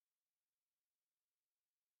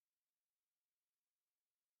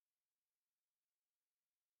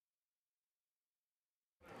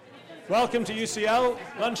Welcome to UCL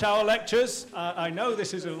Lunch Hour Lectures. I know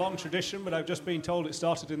this is a long tradition, but I've just been told it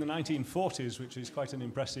started in the 1940s, which is quite an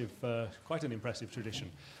impressive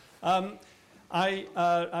tradition.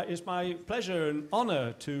 It's my pleasure and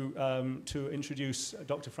honor to introduce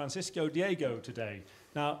Dr. Francisco Diego today.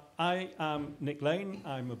 Now, I am Nick Lane.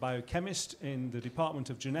 I'm a biochemist in the Department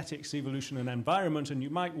of Genetics, Evolution and Environment, and you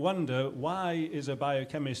might wonder, why is a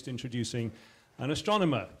biochemist introducing an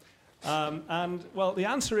astronomer? Well, the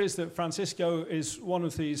answer is that Francisco is one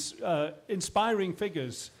of these inspiring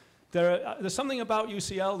figures. There's something about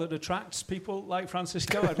UCL that attracts people like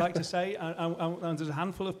Francisco, I'd like to say, and there's a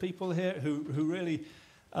handful of people here who really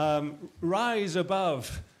rise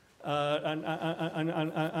above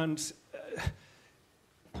and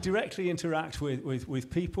directly interact with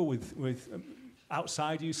people, with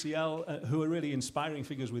outside UCL, who are really inspiring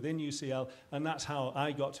figures within UCL, and that's how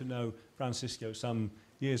I got to know Francisco some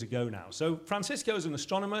years ago now. So Francisco is an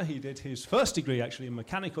astronomer. He did his first degree, actually, in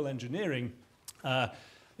mechanical engineering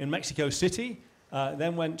in Mexico City,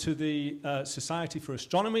 then went to the Society for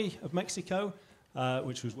Astronomy of Mexico,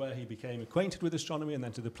 which was where he became acquainted with astronomy, and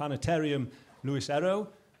then to the Planetarium Luis Erro,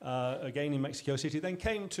 again in Mexico City, then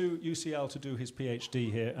came to UCL to do his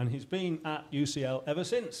PhD here, and he's been at UCL ever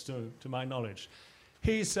since, to my knowledge.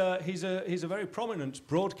 He's a very prominent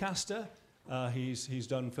broadcaster. He's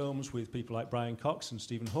done films with people like Brian Cox and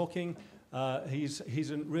Stephen Hawking.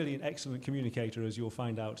 He's really an excellent communicator, as you'll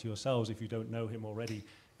find out yourselves if you don't know him already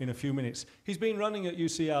in a few minutes. He's been running at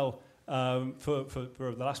UCL for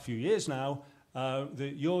the last few years now,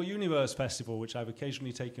 the Your Universe Festival, which I've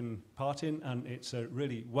occasionally taken part in, and it's a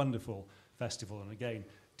really wonderful festival, and again,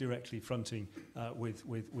 directly fronting with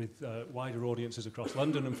wider audiences across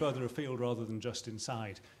London and further afield rather than just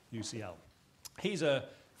inside UCL. He's a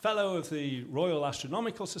Fellow of the Royal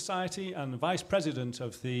Astronomical Society and the Vice President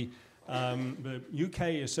of the UK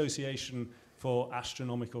Association for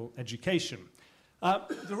Astronomical Education.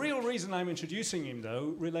 The real reason I'm introducing him,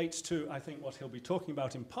 though, relates to, I think, what he'll be talking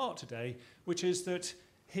about in part today, which is that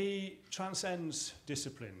he transcends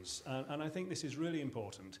disciplines, and I think this is really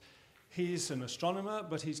important. He's an astronomer,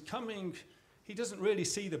 but he doesn't really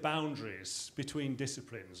see the boundaries between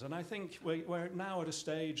disciplines, and I think we're now at a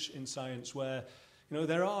stage in science where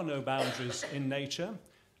there are no boundaries in nature.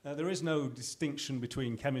 There is no distinction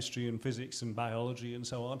between chemistry and physics and biology and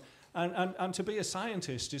so on. And to be a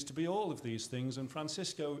scientist is to be all of these things, and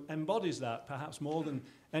Francisco embodies that perhaps more than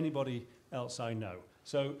anybody else I know.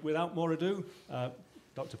 So without more ado,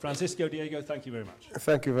 Dr. Francisco Diego, thank you very much.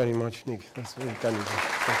 Thank you very much, Nick. That's very kind of you.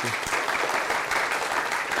 Thank you.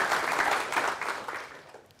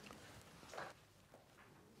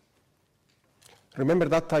 Remember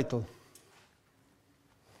that title.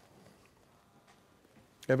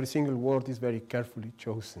 Every single word is very carefully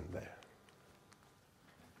chosen there.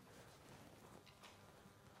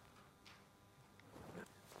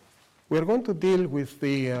 We are going to deal with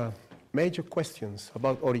the major questions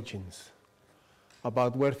about origins,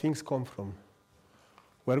 about where things come from.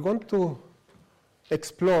 We are going to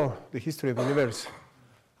explore the history of the universe,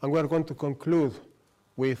 and we are going to conclude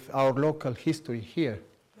with our local history here,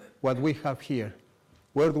 what we have here.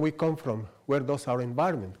 Where do we come from? Where does our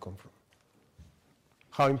environment come from?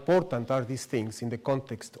 How important are these things in the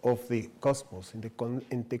context of the cosmos, in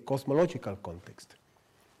the cosmological context?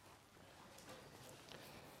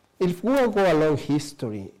 If we go along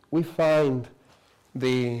history, we find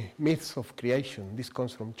the myths of creation. This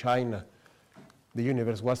comes from China. The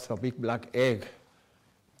universe was a big black egg.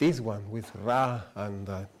 This one with Ra and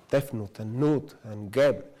Tefnut and Nut and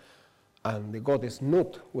Geb, and the goddess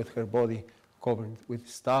Nut with her body covered with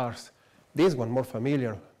stars. This one more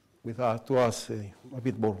familiar to us, a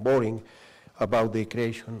bit more boring, about the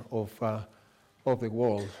creation of the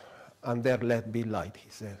world. And there let be light,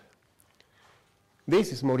 he said.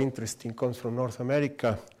 This is more interesting, comes from North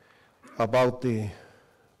America, about the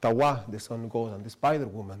Tawa, the sun god, and the spider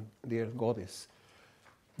woman, the earth goddess.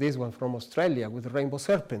 This one from Australia with the rainbow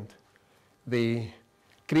serpent, the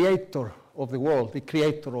creator of the world, the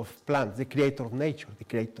creator of plants, the creator of nature, the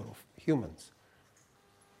creator of humans.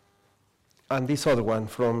 And this other one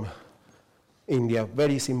from India,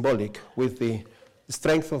 very symbolic, with the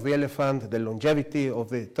strength of the elephant, the longevity of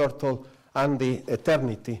the turtle, and the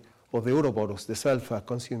eternity of the Ouroboros, the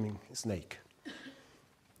self-consuming snake.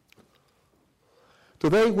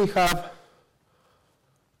 Today we have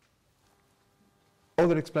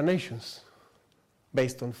other explanations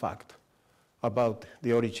based on fact about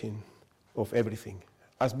the origin of everything.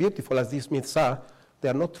 As beautiful as these myths are, they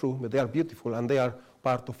are not true, but they are beautiful, and they are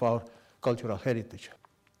part of our cultural heritage.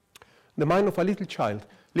 The mind of a little child,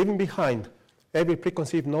 leaving behind every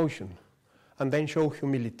preconceived notion, and then show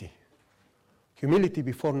humility Humility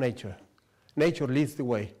before nature. Nature leads the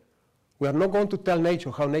way. We are not going to tell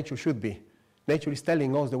nature how nature should be. Nature is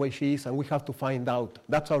telling us the way she is, and we have to find out.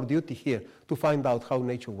 That's our duty here, to find out how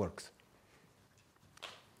nature works.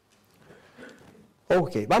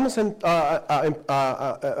 Okay, vamos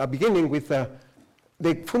beginning with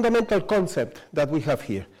the fundamental concept that we have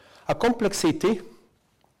here. A complex city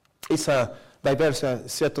is a diverse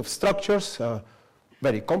set of structures,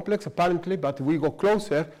 very complex apparently, but we go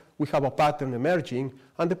closer, we have a pattern emerging,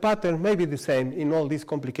 and the pattern may be the same in all these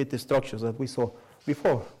complicated structures that we saw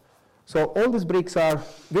before. So all these bricks are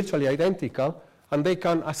virtually identical, and they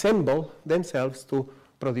can assemble themselves to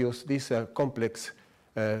produce these complex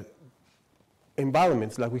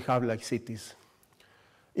environments like we have like cities.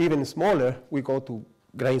 Even smaller, we go to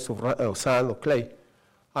grains of sand or clay,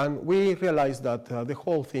 and we realize that the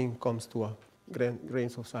whole thing comes to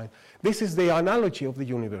grains of sand. This is the analogy of the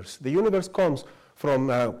universe. The universe comes from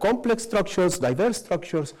complex structures, diverse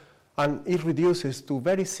structures, and it reduces to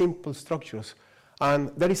very simple structures.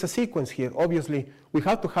 And there is a sequence here. Obviously, we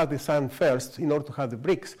have to have the sand first in order to have the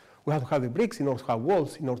bricks. We have to have the bricks in order to have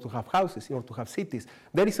walls, in order to have houses, in order to have cities.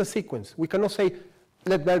 There is a sequence. We cannot say,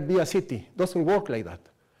 let there be a city. It doesn't work like that.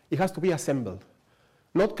 It has to be assembled.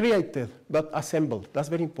 Not created, but assembled. That's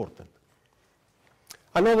very important.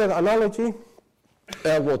 Another analogy,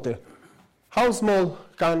 water. How small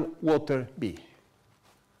can water be?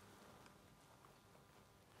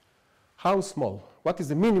 How small? What is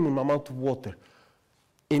the minimum amount of water?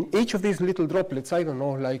 In each of these little droplets, I don't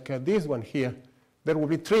know, like this one here, there will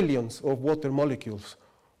be trillions of water molecules.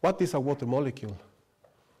 What is a water molecule?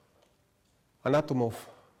 An atom of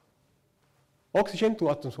oxygen, 2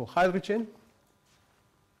 atoms of hydrogen,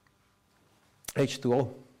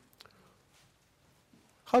 H2O.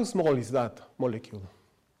 How small is that molecule?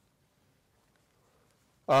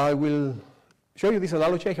 I will show you this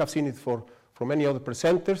analogy. I have seen it from many other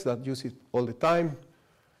presenters that use it all the time.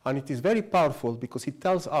 And it is very powerful because it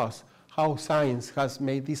tells us how science has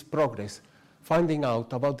made this progress, finding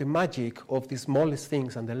out about the magic of the smallest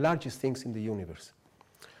things and the largest things in the universe.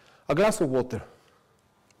 A glass of water.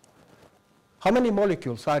 How many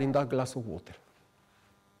molecules are in that glass of water?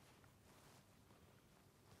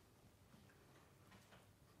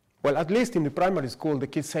 Well, at least in the primary school, the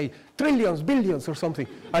kids say trillions, billions, or something.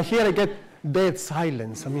 And here I get dead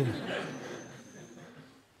silence. I mean,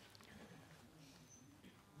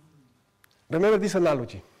 remember this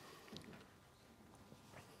analogy.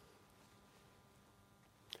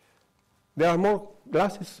 There are more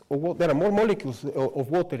glasses of water, there are more molecules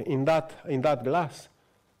of water in that glass,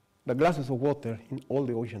 the glasses of water in all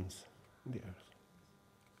the oceans in the earth.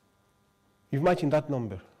 Imagine that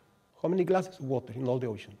number. How many glasses of water in all the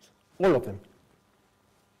oceans? All of them.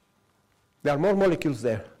 There are more molecules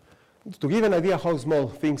there. To give an idea how small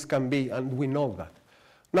things can be, and we know that.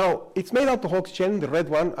 Now, it's made out of oxygen, the red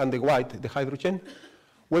one, and the white, the hydrogen.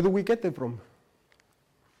 Where do we get them from?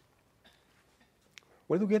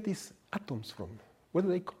 Where do we get these atoms from? Where do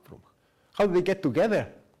they come from? How do they get together?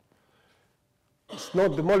 It's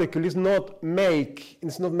not, the molecule is not made,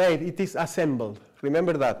 it is assembled.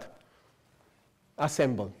 Remember that.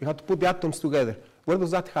 Assembled. You have to put the atoms together. Where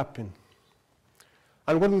does that happen?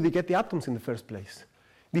 And where do they get the atoms in the first place?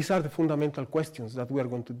 These are the fundamental questions that we are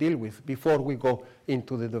going to deal with before we go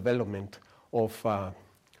into the development of the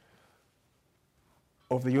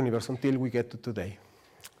universe until we get to today.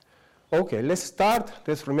 Okay, let's start.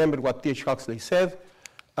 Let's remember what T.H. Huxley said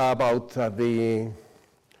about the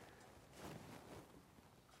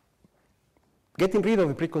getting rid of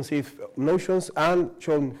the preconceived notions and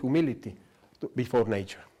showing humility before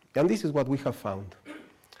nature. And this is what we have found.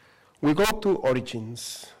 We go to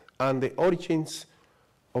origins, and the origins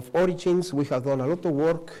of origins, we have done a lot of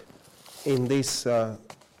work in these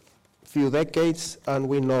few decades, and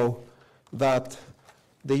we know that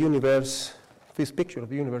the universe, this picture of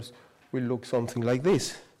the universe, will look something like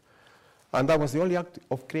this. And that was the only act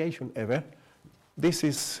of creation ever. This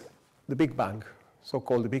is the Big Bang,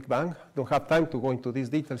 so-called the Big Bang. Don't have time to go into these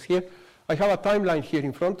details here. I have a timeline here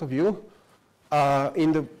in front of you.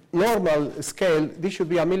 In the normal scale, this should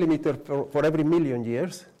be a millimeter for every million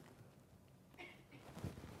years.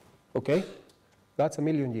 Okay? That's a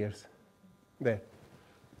million years there.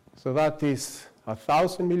 So that is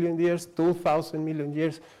 1,000 million years, 2,000 million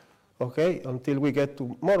years, okay, until we get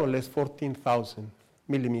to more or less 14,000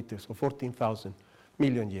 millimeters or 14,000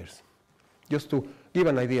 million years. Just to give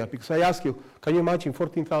an idea, because I ask you, can you imagine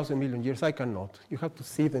 14,000 million years? I cannot. You have to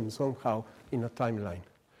see them somehow in a timeline.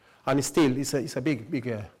 And still, it's a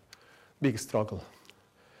big struggle.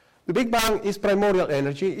 The Big Bang is primordial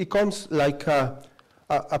energy. It comes like a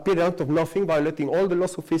appeared out of nothing, violating all the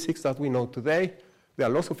laws of physics that we know today. There are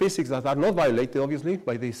laws of physics that are not violated, obviously,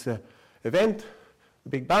 by this event, the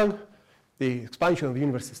Big Bang. The expansion of the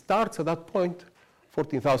universe starts at that point,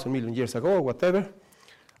 14,000 million years ago, or whatever.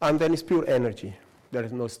 And then it's pure energy. There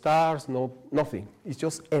is no stars, nothing. It's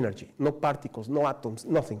just energy. No particles, no atoms,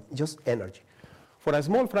 nothing. Just energy. For a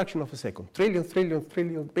small fraction of a second, trillions,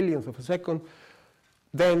 billions of a second,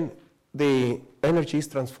 then the energy is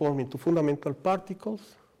transformed into fundamental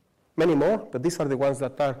particles. Many more, but these are the ones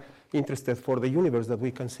that are interested for the universe that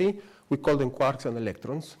we can see. We call them quarks and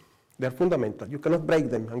electrons. They're fundamental. You cannot break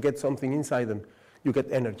them and get something inside them. You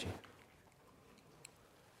get energy.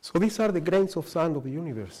 So these are the grains of sand of the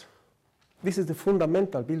universe. This is the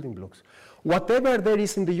fundamental building blocks. Whatever there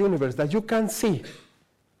is in the universe that you can see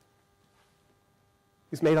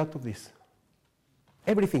is made out of this.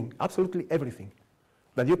 Everything, absolutely everything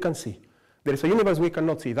that you can see. There is a universe we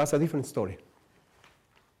cannot see. That's a different story.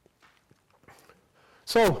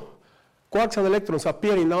 So, quarks and electrons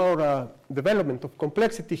appear in our development of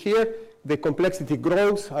complexity here. The complexity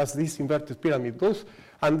grows as this inverted pyramid does.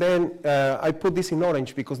 And then I put this in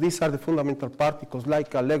orange because these are the fundamental particles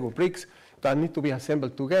like Lego bricks that need to be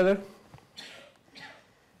assembled together.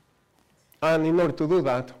 And in order to do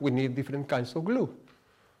that, we need different kinds of glue.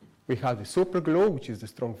 We have the super glue, which is the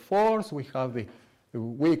strong force. We have the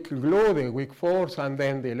weak glue, the weak force, and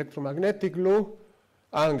then the electromagnetic glue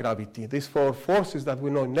and gravity. These four forces that we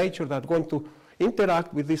know in nature that are going to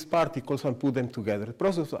interact with these particles and put them together. The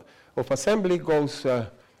process of assembly goes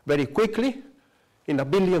very quickly. In a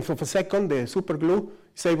billionth of a second, the super glue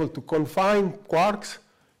is able to confine quarks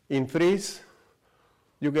in threes.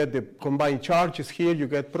 You get the combined charges here. You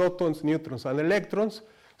get protons, neutrons, and electrons.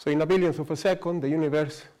 So in a billionth of a second, the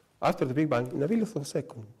universe, after the Big Bang, in a billionth of a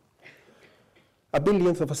second, a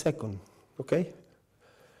billionth of a second, okay?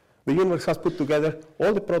 The universe has put together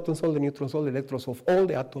all the protons, all the neutrons, all the electrons of all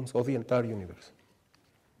the atoms of the entire universe.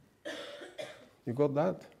 You got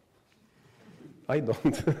that? I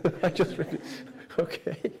don't. I just read it.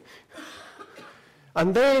 Okay.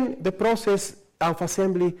 And then the process of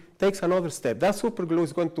assembly takes another step. That superglue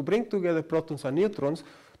is going to bring together protons and neutrons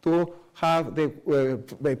to have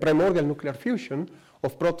the primordial nuclear fusion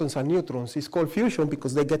of protons and neutrons. It's called fusion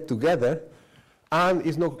because they get together, and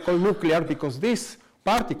it's not called nuclear because these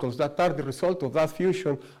particles that are the result of that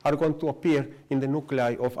fusion are going to appear in the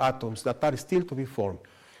nuclei of atoms that are still to be formed.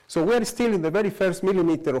 So we're still in the very first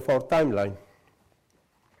millimeter of our timeline.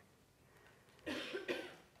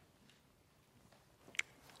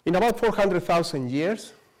 In about 400,000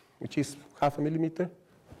 years, which is half a millimeter,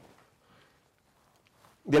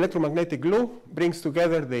 the electromagnetic glue brings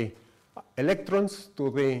together the electrons to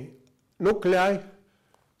the nuclei.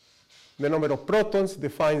 The number of protons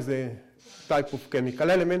defines the type of chemical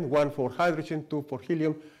element, 1 for hydrogen, 2 for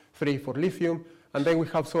helium, 3 for lithium, and then we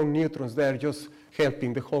have some neutrons there just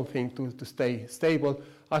helping the whole thing to stay stable.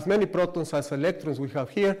 As many protons as electrons we have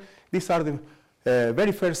here, these are the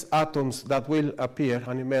very first atoms that will appear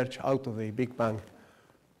and emerge out of the Big Bang.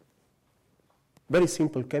 Very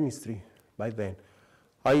simple chemistry by then.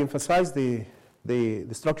 I emphasize the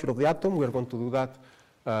structure of the atom. We are going to do that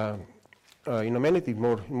in a minute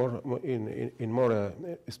in more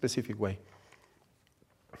specific way.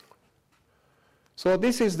 So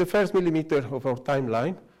this is the first millimeter of our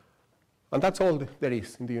timeline, and that's all there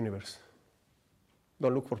is in the universe.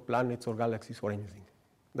 Don't look for planets or galaxies or anything.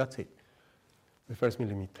 That's it, the first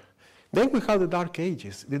millimeter. Then we have the Dark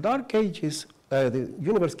Ages. The Dark Ages, the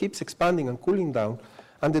universe keeps expanding and cooling down,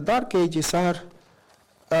 and the Dark Ages are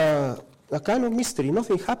a kind of mystery.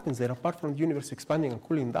 Nothing happens there apart from the universe expanding and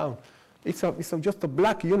cooling down. It's just a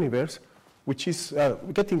black universe which is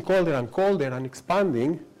getting colder and colder and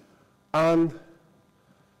expanding, and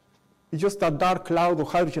it's just a dark cloud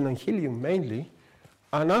of hydrogen and helium mainly.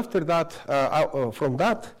 And after that, from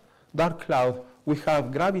that dark cloud, we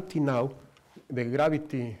have gravity now. The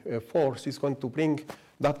gravity force is going to bring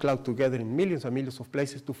that cloud together in millions and millions of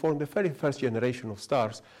places to form the very first generation of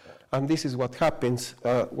stars. And this is what happens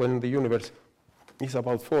when the universe is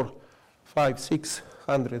about 400, 500,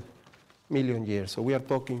 600 million years. So we are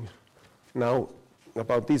talking now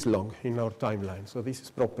about this long in our timeline. So this is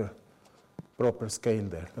proper scale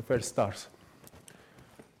there, the first stars.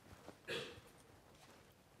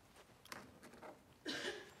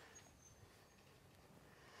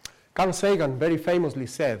 Carl Sagan very famously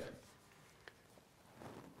said,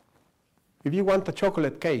 if you want a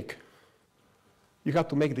chocolate cake, you have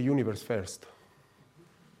to make the universe first.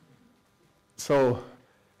 So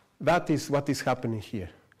that is what is happening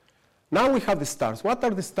here. Now we have the stars. What are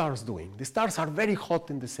the stars doing? The stars are very hot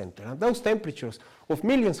in the center. And those temperatures of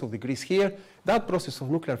millions of degrees here, that process of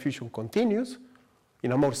nuclear fusion continues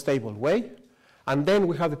in a more stable way. And then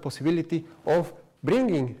we have the possibility of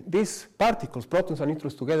bringing these particles, protons and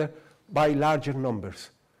neutrons, together by larger numbers.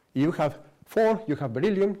 You have 4, you have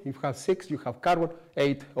beryllium. If you have 6, you have carbon,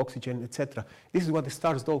 8, oxygen, etc. This is what the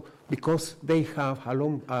stars do because they have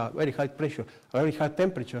a very high pressure, a very high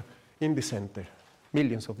temperature in the center,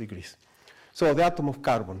 millions of degrees. So the atom of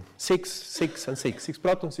carbon, 6, 6, and 6. 6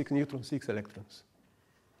 protons, 6 neutrons, 6 electrons.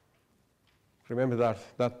 Remember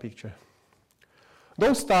that picture.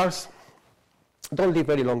 Those stars don't live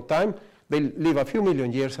very long time. They live a few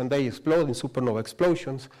million years and they explode in supernova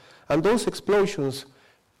explosions. And those explosions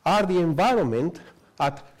are the environment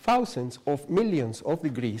at thousands of millions of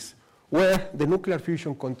degrees where the nuclear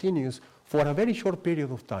fusion continues for a very short period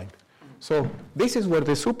of time. So this is where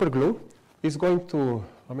the superglue is going to,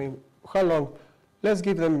 how long? Let's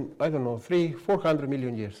give them, 400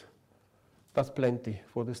 million years. That's plenty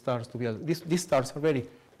for the stars to be. These stars are they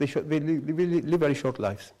live very short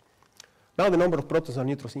lives. Now the number of protons and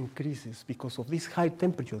neutrons increases because of these high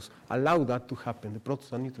temperatures allow that to happen, the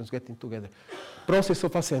protons and neutrons getting together. Process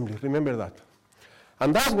of assembly, remember that.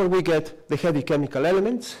 And that's where we get the heavy chemical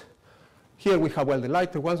elements. Here we have, the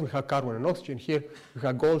lighter ones, we have carbon and oxygen. Here we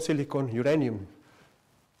have gold, silicon, uranium,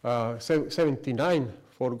 79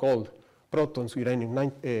 for gold, protons, uranium,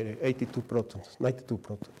 92 protons.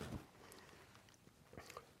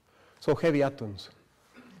 So heavy atoms.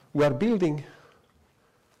 We are building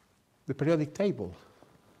the periodic table.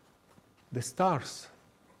 The stars,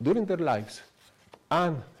 during their lives,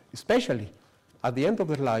 and especially at the end of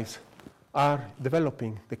their lives, are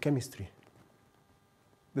developing the chemistry.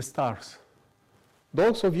 The stars.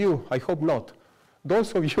 Those of you, I hope not,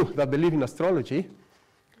 those of you that believe in astrology,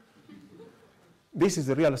 this is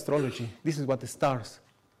the real astrology. This is what the stars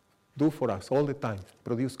do for us all the time,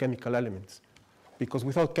 produce chemical elements. Because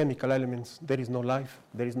without chemical elements, there is no life,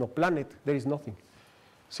 there is no planet, there is nothing.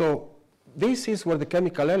 So this is where the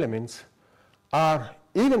chemical elements are,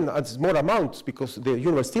 even at small amounts, because the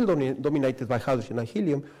universe is still dominated by hydrogen and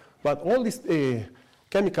helium, but all these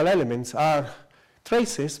chemical elements are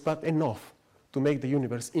traces, but enough to make the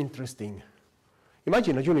universe interesting.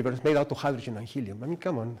 Imagine a universe made out of hydrogen and helium.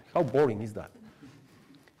 Come on, how boring is that?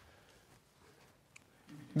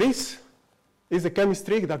 This is the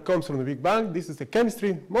chemistry that comes from the Big Bang. This is the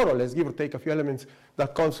chemistry, more or less, give or take a few elements,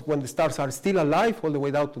 that comes when the stars are still alive, all the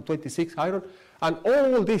way down to 26 iron. And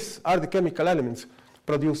all these are the chemical elements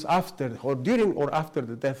produced after, or during, or after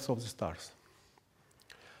the deaths of the stars.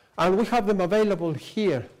 And we have them available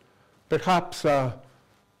here, perhaps 2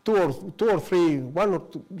 or 3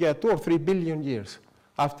 billion years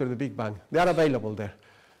after the Big Bang. They are available there.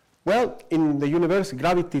 Well, in the universe,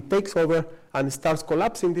 gravity takes over and starts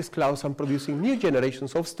collapsing these clouds and producing new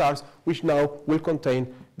generations of stars, which now will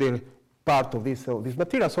contain the part of this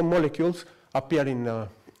material. Some molecules appear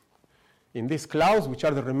in these clouds, which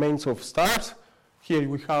are the remains of stars. Here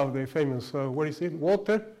we have the famous,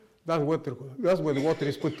 water. That's where the water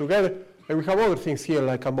is put together. And we have other things here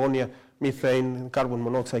like ammonia, methane, carbon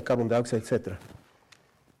monoxide, carbon dioxide, etc.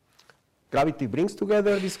 Gravity brings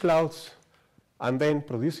together these clouds and then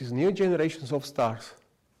produces new generations of stars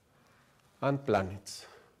and planets.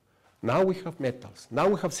 Now we have metals, now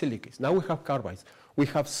we have silicates, now we have carbides. We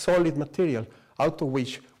have solid material out of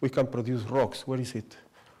which we can produce rocks. Where is it?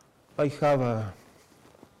 I have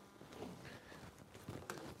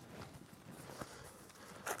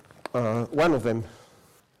one of them.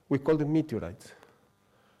 We call them meteorites.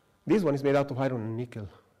 This one is made out of iron and nickel,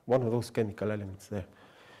 one of those chemical elements there.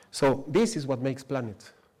 So this is what makes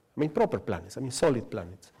planets. Proper planets, solid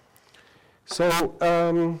planets. So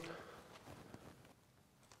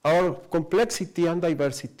our complexity and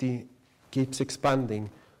diversity keeps expanding.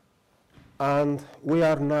 And we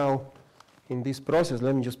are now in this process.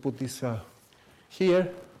 Let me just put this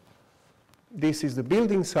here. This is the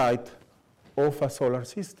building site of a solar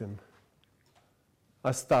system,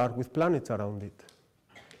 a star with planets around it.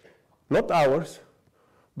 Not ours,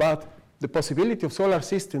 but the possibility of solar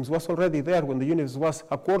systems was already there when the universe was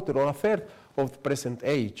a quarter or a third of the present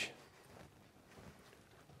age.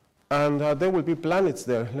 And there will be planets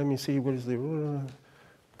there. Let me see, where is the...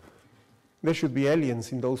 There should be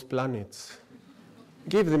aliens in those planets.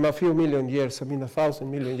 Give them a few million years, 1,000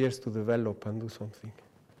 million years to develop and do something.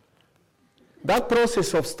 That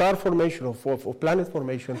process of star formation, of planet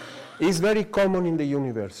formation, is very common in the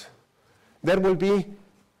universe. There will be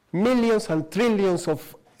millions and trillions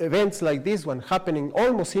of events like this one happening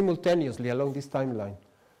almost simultaneously along this timeline.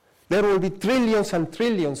 there will be trillions and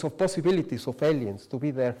trillions of possibilities of aliens to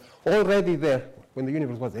be there, already there when the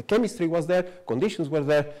universe was there. Chemistry was there, conditions were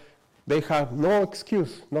there. They have no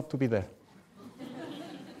excuse not to be there.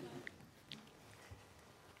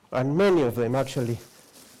 And many of them actually,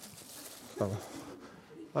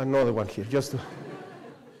 another one here, just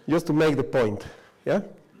to make the point, yeah?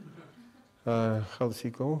 How does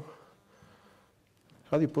it go?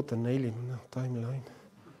 How do you put an alien in a timeline?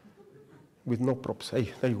 With no props.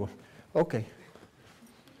 Hey, there you go. Okay.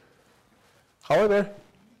 However,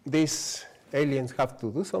 these aliens have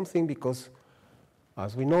to do something because,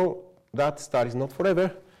 as we know, that star is not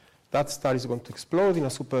forever. That star is going to explode in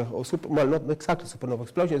a well, not exactly supernova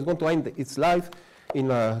explosion. It's going to end its life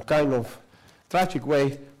in a kind of tragic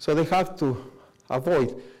way. So they have to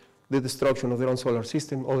avoid the destruction of their own solar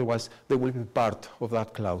system. Otherwise, they will be part of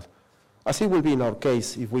that cloud. As it will be in our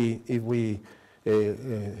case, if we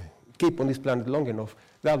keep on this planet long enough,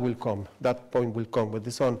 that will come. That point will come when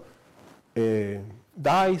the sun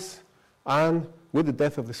dies, and with the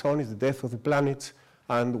death of the sun is the death of the planets.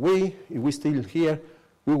 And if we're still here,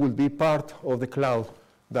 we will be part of the cloud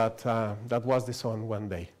that was the sun one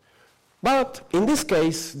day. But in this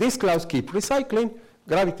case, these clouds keep recycling,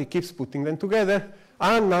 gravity keeps putting them together,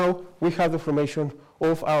 and now we have the formation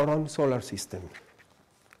of our own solar system.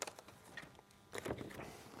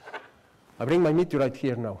 I bring my meteorite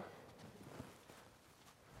here now.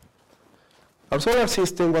 Our solar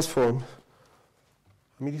system was formed.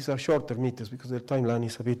 I mean, these are shorter meters because the timeline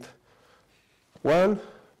is a bit 1,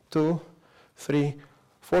 2, 3,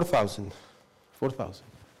 4,000.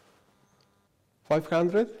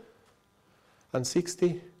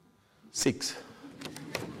 566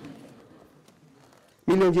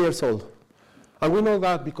 million years old. And we know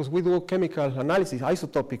that because we do chemical analysis,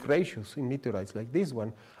 isotopic ratios in meteorites like this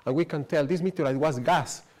one, and we can tell this meteorite was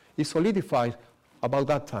gas. It solidified about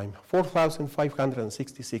that time,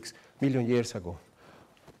 4,566 million years ago.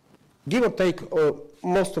 Give or take,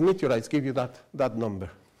 most of meteorites give you that number.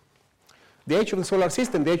 The age of the solar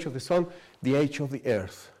system, the age of the sun, the age of the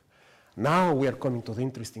Earth. Now we are coming to the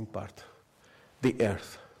interesting part, the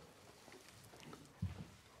Earth.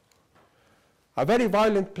 A very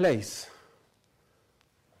violent place.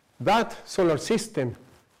 That solar system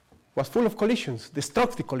was full of collisions,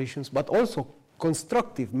 destructive collisions, but also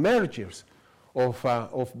constructive mergers of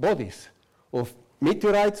bodies, of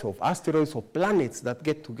meteorites, of asteroids, of planets that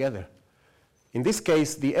get together. In this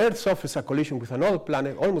case, the Earth suffers a collision with another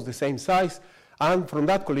planet almost the same size, and from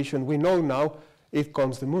that collision we know now it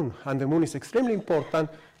comes the Moon. And the Moon is extremely important.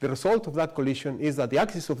 The result of that collision is that the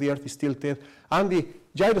axis of the Earth is tilted, and the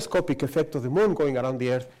gyroscopic effect of the Moon going around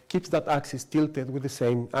the Earth keeps that axis tilted with the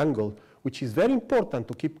same angle, which is very important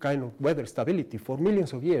to keep kind of weather stability for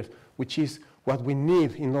millions of years, which is what we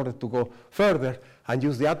need in order to go further and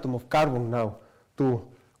use the atom of carbon now to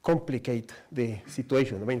complicate the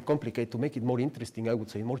situation. I mean, complicate to make it more interesting, I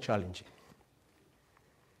would say, more challenging.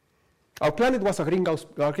 Our planet was a greenhouse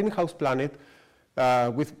planet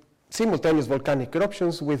with simultaneous volcanic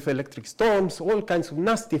eruptions, with electric storms, all kinds of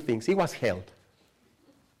nasty things. It was hell.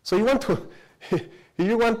 So you want to, if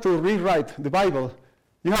you want to rewrite the Bible,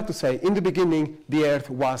 you have to say, in the beginning, the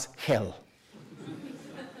earth was hell.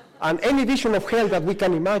 And any vision of hell that we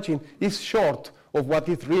can imagine is short of what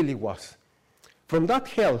it really was. From that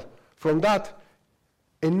hell, from that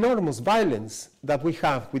enormous violence that we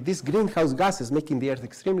have with these greenhouse gases making the earth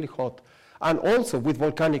extremely hot, and also with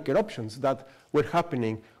volcanic eruptions that were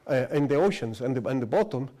happening in the oceans and the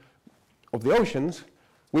bottom of the oceans,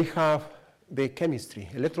 we have the chemistry.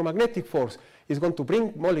 Electromagnetic force is going to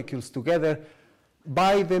bring molecules together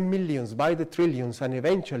by the millions, by the trillions, and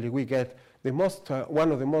eventually we get the most,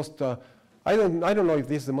 one of the most, I don't know if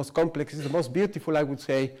this is the most complex, it's the most beautiful, I would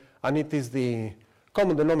say, and it is the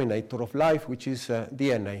common denominator of life, which is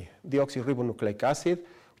DNA, deoxyribonucleic acid,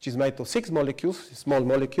 which is made of 6 molecules, small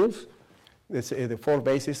molecules, the 4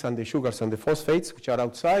 bases and the sugars and the phosphates, which are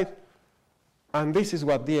outside. And this is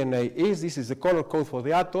what DNA is. This is the color code for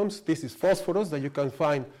the atoms. This is phosphorus that you can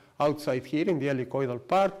find outside here in the helicoidal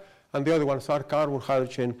part. And the other ones are carbon,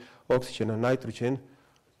 hydrogen, oxygen, and nitrogen,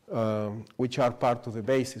 which are part of the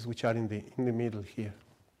bases, which are in the middle here.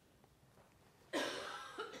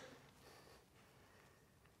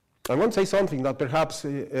 I want to say something that perhaps,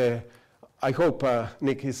 I hope,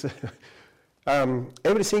 Nick, is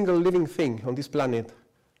every single living thing on this planet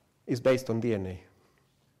is based on DNA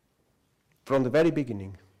from the very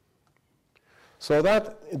beginning. So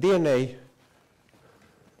that DNA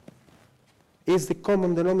is the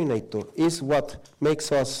common denominator, is what makes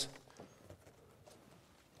us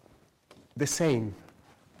the same.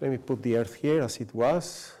 Let me put the Earth here as it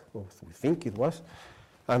was, or we think it was.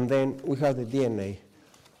 And then we have the DNA,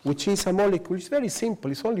 which is a molecule. It's very simple.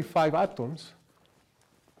 It's only 5 atoms,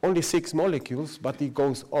 only 6 molecules, but it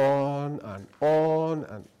goes on and on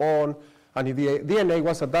and on. And if the DNA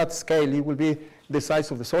was at that scale, it will be the size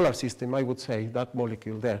of the solar system, I would say, that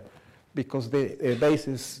molecule there, because the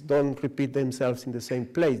bases don't repeat themselves in the same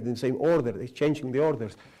place, in the same order. They're changing the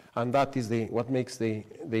orders. And that is what makes the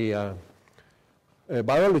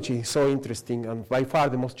biology so interesting and by far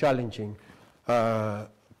the most challenging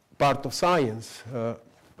part of science.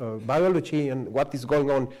 Biology and what is going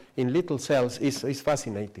on in little cells is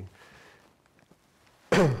fascinating.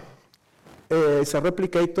 It's a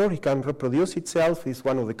replicator. It can reproduce itself. It's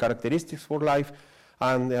one of the characteristics for life.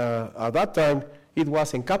 And at that time, it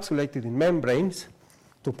was encapsulated in membranes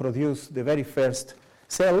to produce the very first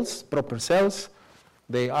cells, proper cells,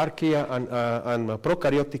 the archaea and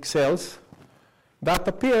prokaryotic cells that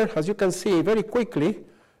appear, as you can see, very quickly.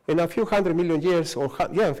 In a few hundred million years,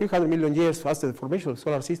 a few hundred million years after the formation of the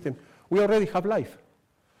solar system, we already have life.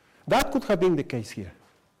 That could have been the case here.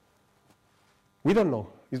 We don't know.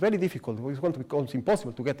 It's very difficult. It's going to become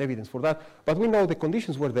impossible to get evidence for that. But we know the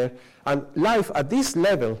conditions were there. And life at this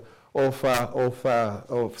level of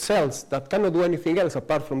cells that cannot do anything else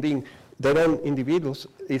apart from being their own individuals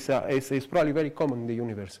is probably very common in the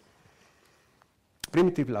universe.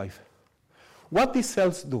 Primitive life. What these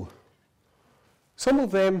cells do? Some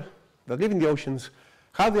of them that live in the oceans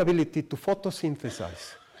have the ability to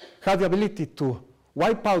photosynthesize, have the ability to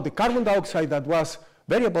wipe out the carbon dioxide that was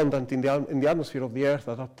very abundant in the atmosphere of the Earth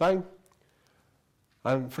at that time,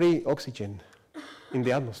 and free oxygen in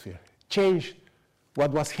the atmosphere. Change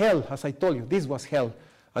what was hell, as I told you, this was hell,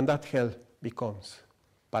 and that hell becomes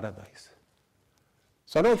paradise.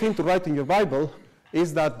 So another thing to write in your Bible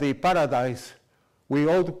is that the paradise, we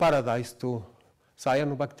owe the paradise to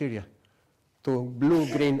cyanobacteria, to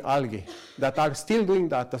blue-green algae that are still doing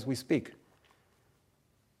that as we speak.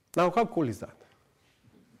 Now, how cool is that?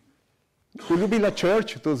 Will you build a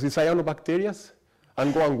church to the cyanobacteria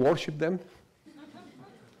and go and worship them?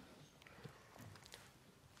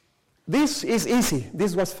 This is easy.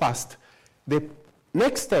 This was fast. The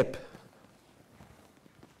next step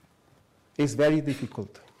is very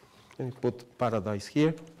difficult. Let me put paradise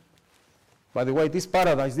here. By the way, this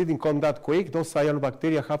paradise didn't come that quick. Those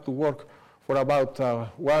cyanobacteria have to work for about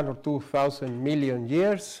 1,000 or 2,000 million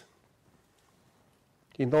years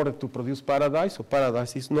in order to produce paradise. So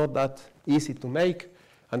paradise is not that easy to make.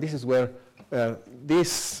 And this is where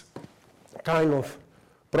this kind of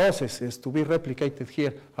processes to be replicated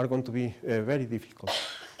here are going to be very difficult.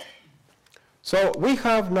 So we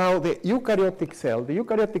have now the eukaryotic cell. The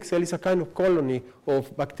eukaryotic cell is a kind of colony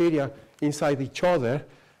of bacteria inside each other.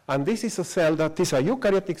 And this is a cell that is a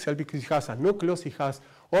eukaryotic cell because it has a nucleus, it has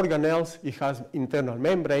organelles, it has internal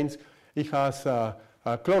membranes, it has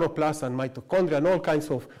chloroplast and mitochondria and all kinds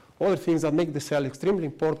of other things that make the cell extremely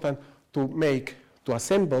important to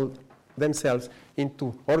assemble themselves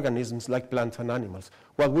into organisms like plants and animals,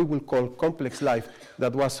 what we will call complex life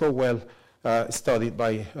that was so well studied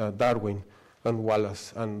by Darwin and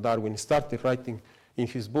Wallace. And Darwin started writing in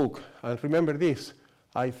his book. And remember this,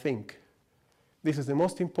 I think. This is the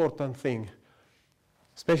most important thing,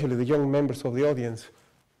 especially the young members of the audience.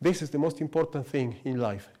 This is the most important thing in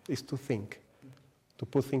life, is to think, to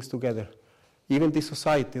put things together. Even this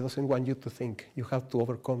society doesn't want you to think. You have to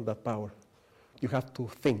overcome that power. You have to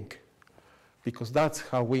think, because that's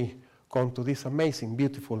how we come to these amazing,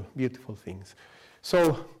 beautiful, beautiful things.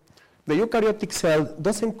 So the eukaryotic cell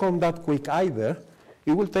doesn't come that quick either.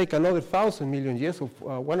 It will take another 1,000 million years, or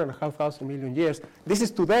 1,500 million years. This is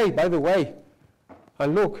today, by the way.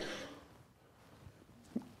 And look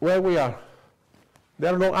where we are.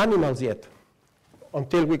 There are no animals yet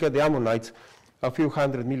until we get the ammonites a few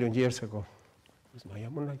 100 million years ago. Is my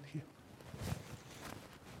ammonite here?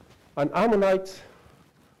 And ammonites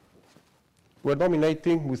were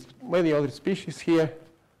dominating with many other species here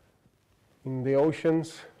in the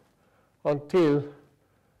oceans until,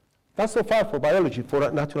 that's so far for biology, for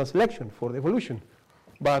natural selection, for evolution.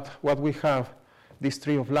 But what we have, this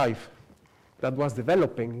tree of life, that was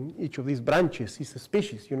developing in each of these branches is a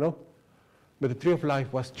species, you know. But the tree of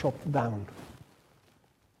life was chopped down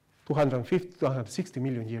 250, 260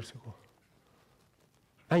 million years ago.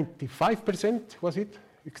 95%, was it,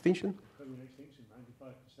 extinction?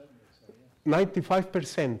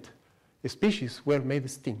 95% species were made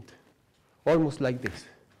extinct, almost like this,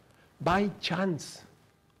 by chance.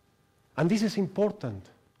 And this is important.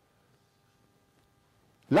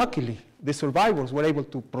 Luckily, the survivors were able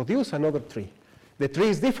to produce another tree. The tree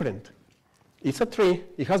is different. It's a tree,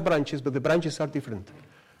 it has branches, but the branches are different.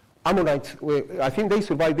 Ammonites, I think they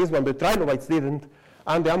survived this one, but trilobites didn't.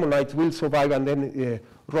 and the ammonites will survive and then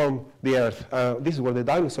roam the earth. This is where the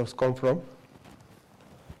dinosaurs come from.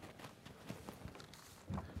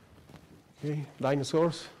 Okay,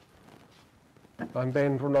 dinosaurs. And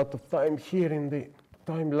then run out of time here in the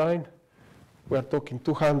timeline. We are talking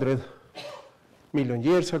 200 million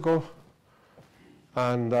years ago.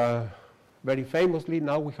 And very famously,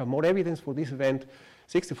 now we have more evidence for this event.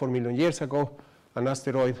 64 million years ago, an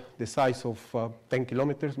asteroid the size of 10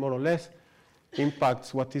 kilometers, more or less,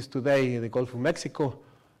 impacts what is today the Gulf of Mexico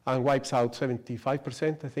and wipes out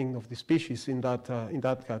 75%, I think, of the species in that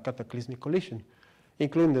cataclysmic collision,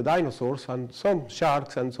 including the dinosaurs, and some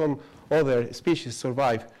sharks and some other species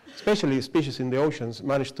survive, especially species in the oceans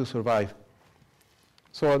manage to survive.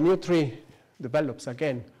 So a new tree develops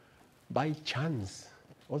again by chance.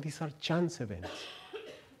 All these are chance events.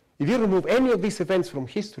 If you remove any of these events from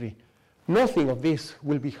history, nothing of this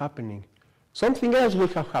will be happening. Something else will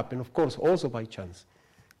have happened, of course, also by chance.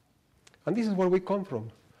 And this is where we come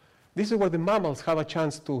from. This is where the mammals have a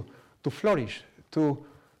chance to flourish, to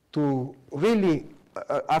really,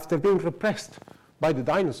 after being repressed by the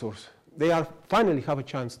dinosaurs, they finally have a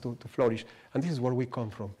chance to flourish. And this is where we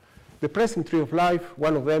come from. The present tree of life,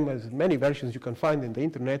 one of them has many versions you can find in the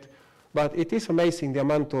internet, but it is amazing the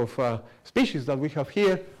amount of species that we have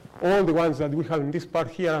here. All the ones that we have in this part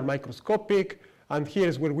here are microscopic, and here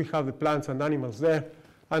is where we have the plants and animals there.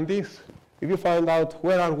 And this, if you find out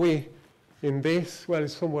where are we in this, well,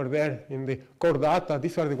 it's somewhere there in the chordata.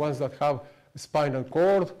 These are the ones that have spinal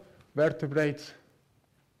cord, vertebrates.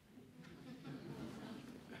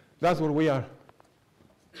 That's where we are.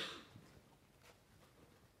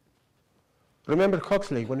 Remember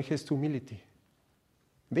Huxley when he says humility.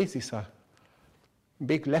 This is a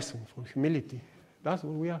big lesson for humility. That's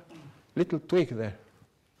where we are. Little twig there.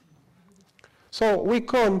 So we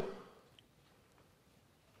come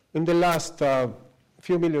in the last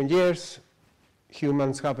few million years,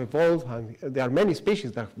 humans have evolved, and there are many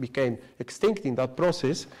species that became extinct in that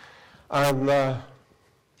process. And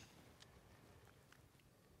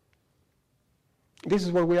this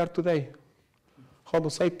is where we are today, Homo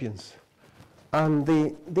sapiens. And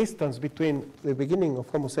the distance between the beginning of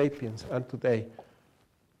Homo sapiens and today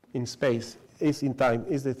in space is in time,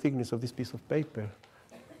 is the thickness of this piece of paper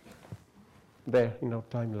there in our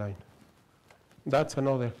timeline. That's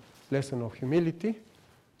another lesson of humility.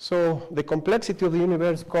 So the complexity of the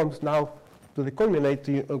universe comes now to the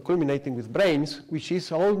culminating with brains, which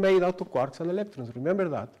is all made out of quarks and electrons. Remember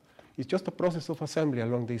that. It's just a process of assembly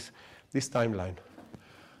along this timeline.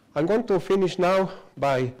 I'm going to finish now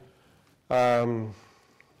by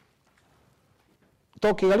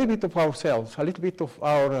talking a little bit of ourselves, a little bit of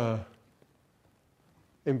our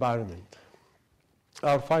environment.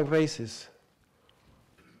 Our 5 races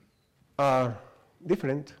are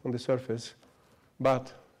different on the surface,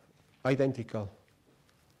 but identical.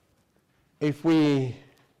 If we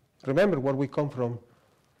remember where we come from,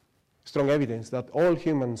 strong evidence that all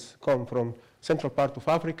humans come from central part of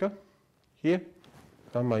Africa, here,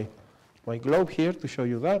 and my globe here to show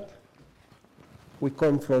you that. We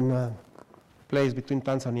come from a place between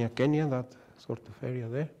Tanzania, Kenya, that sort of area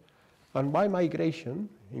there. And by migration,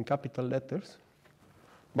 in capital letters,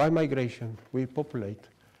 by migration, we populate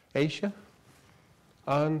Asia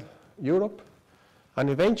and Europe, and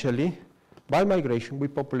eventually, by migration, we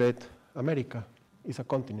populate America. It's a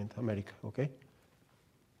continent, America, okay?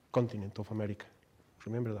 Continent of America.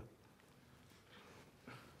 Remember that.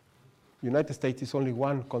 United States is only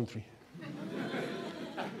one country.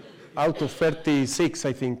 Out of 36,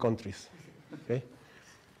 I think, countries, okay?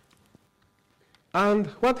 And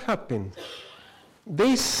what happened?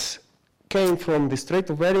 This came from the Strait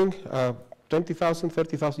of Bering 20,000,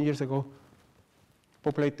 30,000 years ago,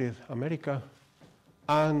 populated America,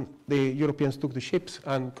 and the Europeans took the ships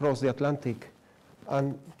and crossed the Atlantic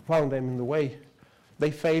and found them in the way.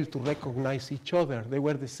 They failed to recognize each other. They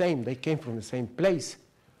were the same. They came from the same place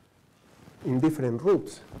in different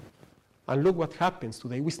routes. And look what happens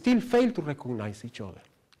today. We still fail to recognize each other.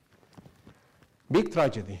 Big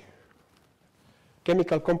tragedy.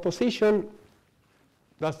 Chemical composition,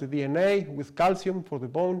 that's the DNA with calcium for the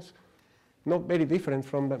bones. Not very different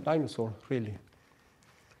from the dinosaur, really.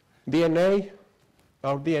 DNA,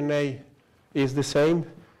 our DNA is the same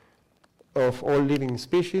of all living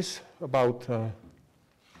species, about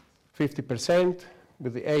 50%.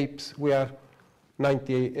 With the apes, we are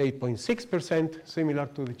 98.6%, similar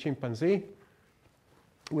to the chimpanzee.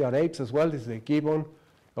 We are apes as well. This is the gibbon,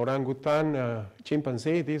 orangutan,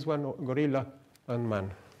 chimpanzee, this one, gorilla, and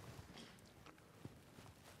man.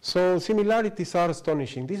 So similarities are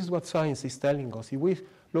astonishing. This is what science is telling us. If we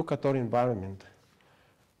look at our environment,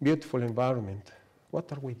 beautiful environment,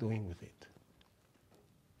 What are we doing with it?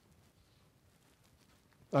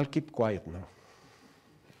 I'll keep quiet now.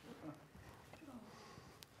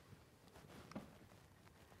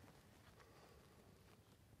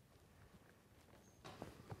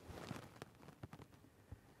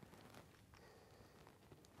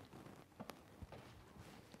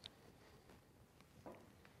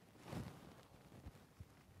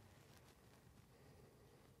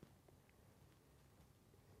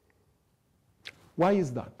 Why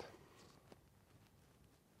is that?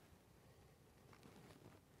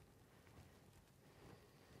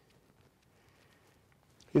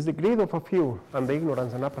 It's the greed of a few and the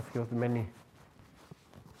ignorance and apathy of the many.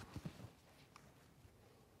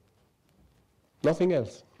 Nothing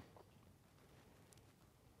else.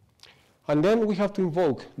 And then we have to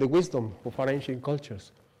invoke the wisdom of our ancient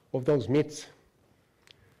cultures, of those myths.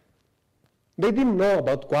 They didn't know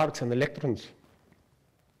about quarks and electrons.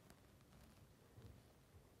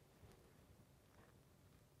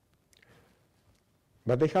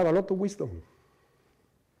 But they have a lot of wisdom.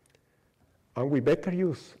 And we better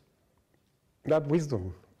use that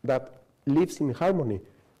wisdom that lives in harmony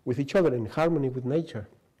with each other, in harmony with nature.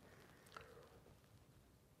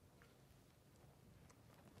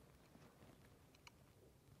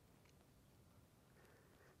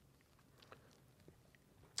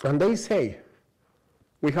 And they say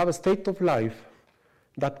we have a state of life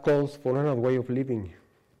that calls for another way of living.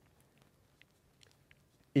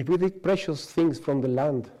 If we dig precious things from the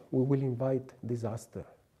land, we will invite disaster.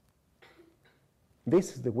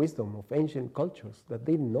 This is the wisdom of ancient cultures that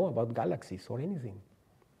didn't know about galaxies or anything.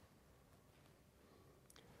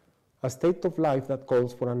 A state of life that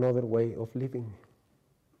calls for another way of living.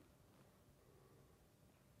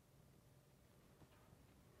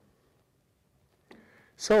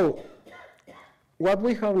 So, what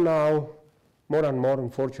we have now, more and more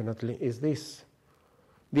unfortunately, is this.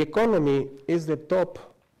 The economy is the top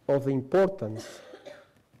of the importance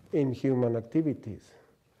in human activities,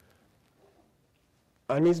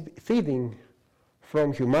 and is feeding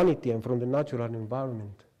from humanity and from the natural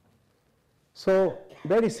environment. So,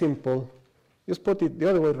 very simple, just put it the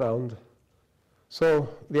other way around. So,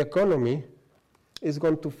 the economy is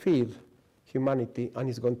going to feed humanity and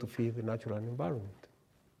is going to feed the natural environment.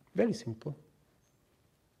 Very simple.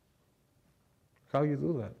 How you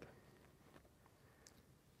do that?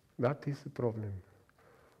 That is the problem.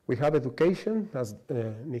 We have education, as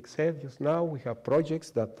Nick said just now. We have projects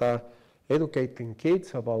that are educating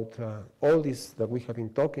kids about all this that we have been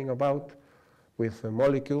talking about with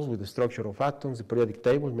molecules, with the structure of atoms, the periodic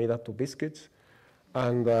table made out of biscuits,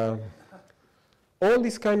 and all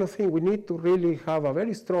this kind of thing. We need to really have a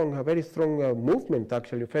very strong movement,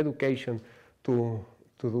 actually, of education to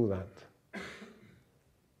do that.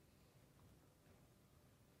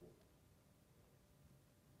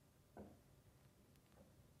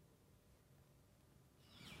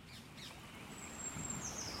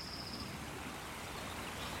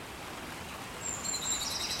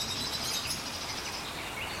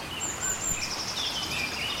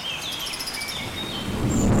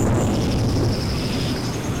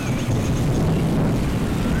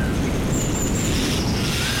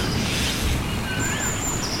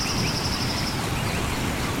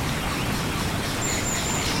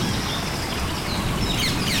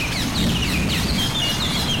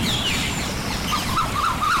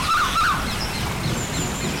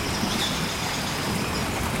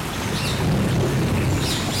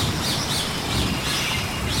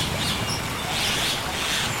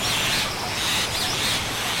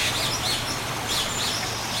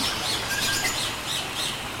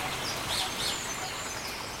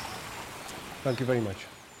 Thank you very much.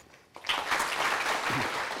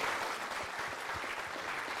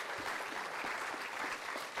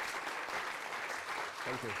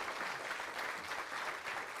 Thank you.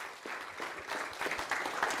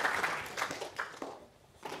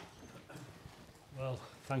 Well,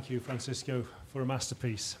 thank you, Francisco, for a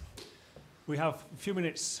masterpiece. We have a few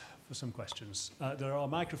minutes for some questions. There are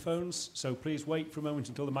microphones, so please wait for a moment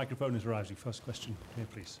until the microphone is arriving. First question here,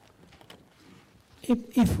 please.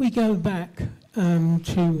 If we go back to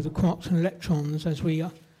the quarks and electrons as we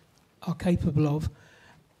are capable of,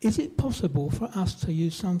 is it possible for us to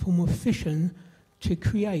use some form of fission to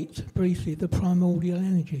create, briefly, the primordial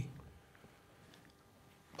energy?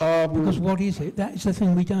 Because what is it? That is the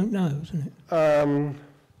thing we don't know, isn't it?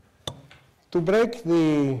 To break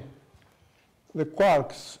the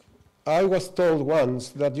quarks, I was told once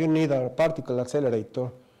that you need a particle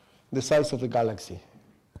accelerator the size of the galaxy.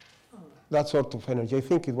 That sort of energy. I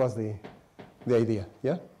think it was the idea,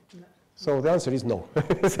 yeah? No. So the answer is no,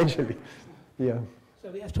 essentially. Yeah. So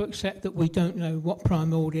we have to accept that we don't know what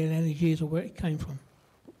primordial energy is or where it came from.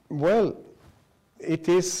 Well, it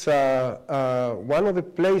is one of the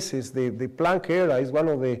places, the Planck era is one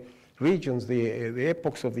of the regions, the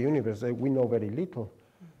epochs of the universe that we know very little.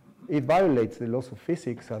 It violates the laws of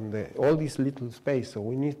physics and all this little space, so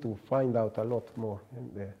we need to find out a lot more.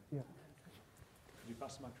 Yeah. Could you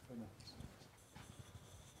pass the microphone now?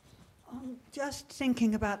 I'm just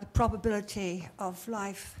thinking about the probability of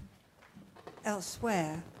life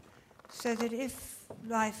elsewhere, so that if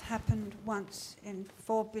life happened once in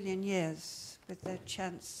 4 billion years with the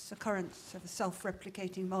chance occurrence of a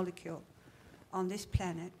self-replicating molecule on this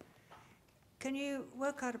planet, can you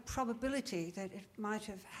work out a probability that it might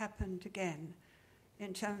have happened again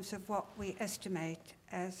in terms of what we estimate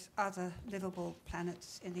as other livable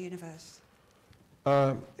planets in the universe?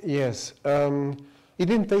 Yes. It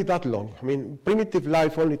didn't take that long. I mean, primitive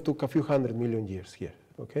life only took a few 100 million years here,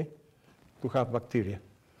 okay, to have bacteria.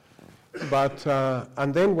 But,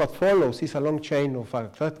 and then what follows is a long chain of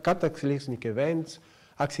cataclysmic events,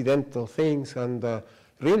 accidental things, and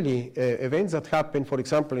really events that happen, for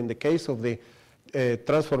example, in the case of the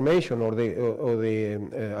transformation or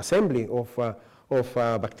the assembly of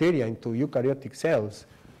bacteria into eukaryotic cells,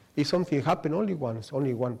 is something that happened only once,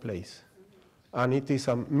 only one place. And it is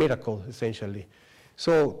a miracle, essentially.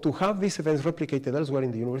 So to have these events replicated elsewhere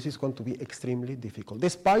in the universe is going to be extremely difficult,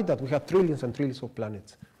 despite that we have trillions and trillions of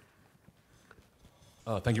planets.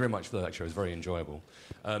 Thank you very much for the lecture. It was very enjoyable.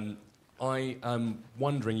 I am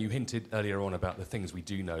wondering, you hinted earlier on about the things we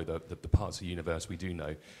do know, the parts of the universe we do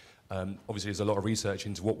know. Obviously, there's a lot of research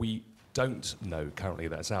into what we don't know currently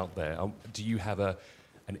that's out there. Do you have an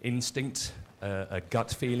instinct, a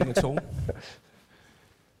gut feeling at all?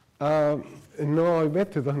 No, I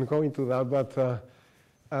better don't go into that, but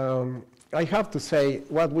I have to say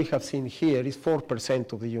what we have seen here is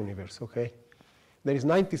 4% of the universe, okay? There is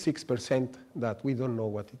 96% that we don't know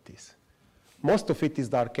what it is. Most of it is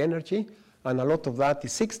dark energy, and a lot of that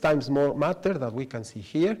is 6 times more matter that we can see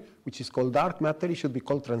here, which is called dark matter. It should be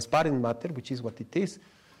called transparent matter, which is what it is,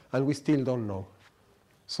 and we still don't know.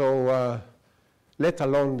 So let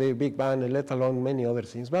alone the Big Bang, and let alone many other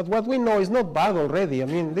things. But what we know is not bad already. I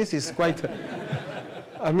mean, this is quite,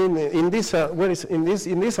 I mean, in this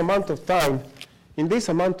amount of time,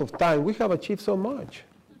 we have achieved so much.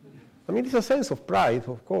 I mean, it's a sense of pride,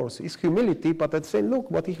 of course. It's humility, but I'd say,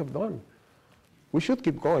 look what we have done. We should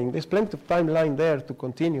keep going. There's plenty of timeline there to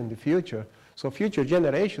continue in the future, so future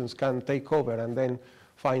generations can take over and then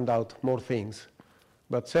find out more things.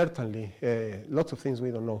 But certainly, lots of things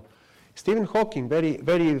we don't know. Stephen Hawking very,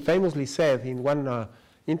 very famously said in one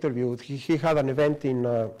interview, he had an event in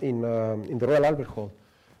the Royal Albert Hall.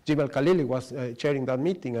 Jim Al-Khalili was chairing that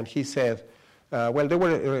meeting, and he said, well, there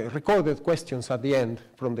were recorded questions at the end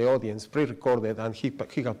from the audience, pre-recorded, and he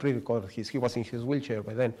had pre-recorded he was in his wheelchair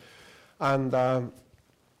by then. And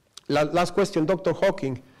last question, Dr.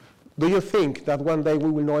 Hawking, do you think that one day we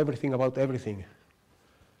will know everything about everything?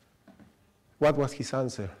 What was his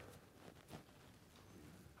answer?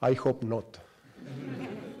 I hope not.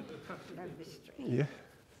 Yeah.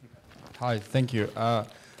 Hi, thank you.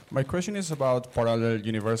 My question is about parallel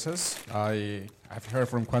universes. I've heard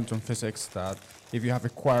from quantum physics that if you have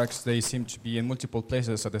quarks, they seem to be in multiple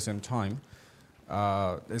places at the same time.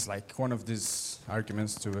 It's like one of these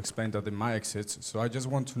arguments to explain that they might exist. So I just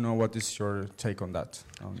want to know what is your take on that,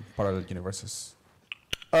 on parallel universes?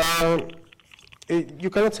 You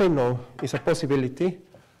cannot say no. It's a possibility.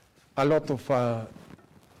 A lot of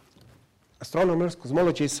astronomers,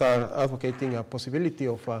 cosmologists are advocating a possibility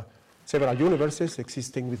of several universes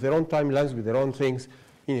existing with their own timelines, with their own things,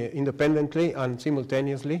 independently and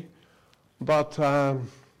simultaneously. But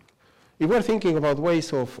if we're thinking about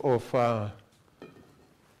ways of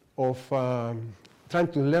trying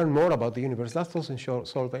to learn more about the universe, that doesn't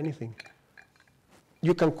solve anything.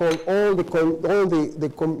 You can call all the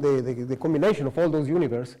combination of all those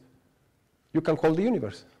universes, you can call the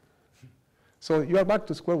universe. So you are back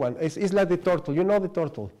to square one. It's like the turtle. You know the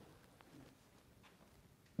turtle.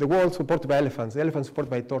 The world supported by elephants. The elephants supported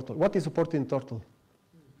by a turtle. What is supporting turtle?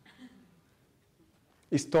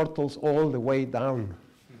 It's turtles all the way down.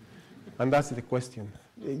 And that's the question.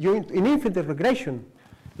 In infinite regression,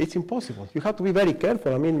 it's impossible. You have to be very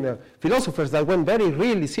careful. I mean, philosophers that went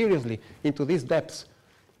really seriously into these depths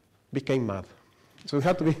became mad. So you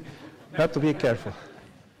have to be careful.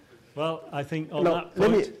 Well, I think on Now, that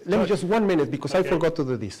point... let me just 1 minute, because I forgot to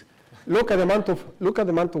do this. Look at the amount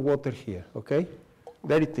of water here, okay?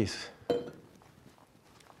 There it is.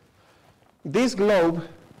 This globe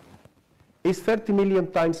is 30 million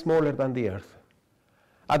times smaller than the Earth.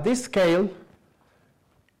 At this scale,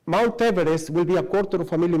 Mount Everest will be 1/4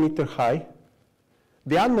 of a millimeter high.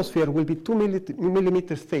 The atmosphere will be 2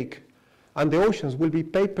 millimeters thick, and the oceans will be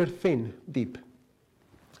paper thin deep.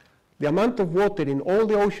 The amount of water in all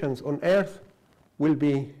the oceans on Earth will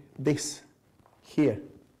be this here.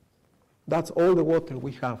 That's all the water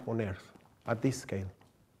we have on Earth at this scale.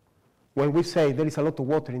 When we say there is a lot of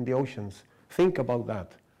water in the oceans, think about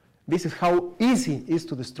that. This is how easy it is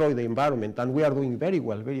to destroy the environment, and we are doing very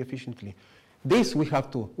well, very efficiently. This we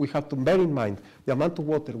have to bear in mind, the amount of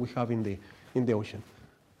water we have in the ocean.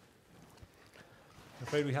 I'm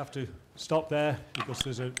afraid we have to stop there because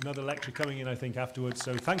there's another lecture coming in, I think, afterwards.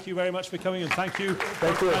 So thank you very much for coming, and thank you,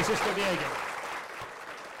 Thank you. Francisco Diego.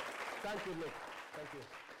 Thank you, Nick. Thank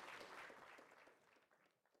you.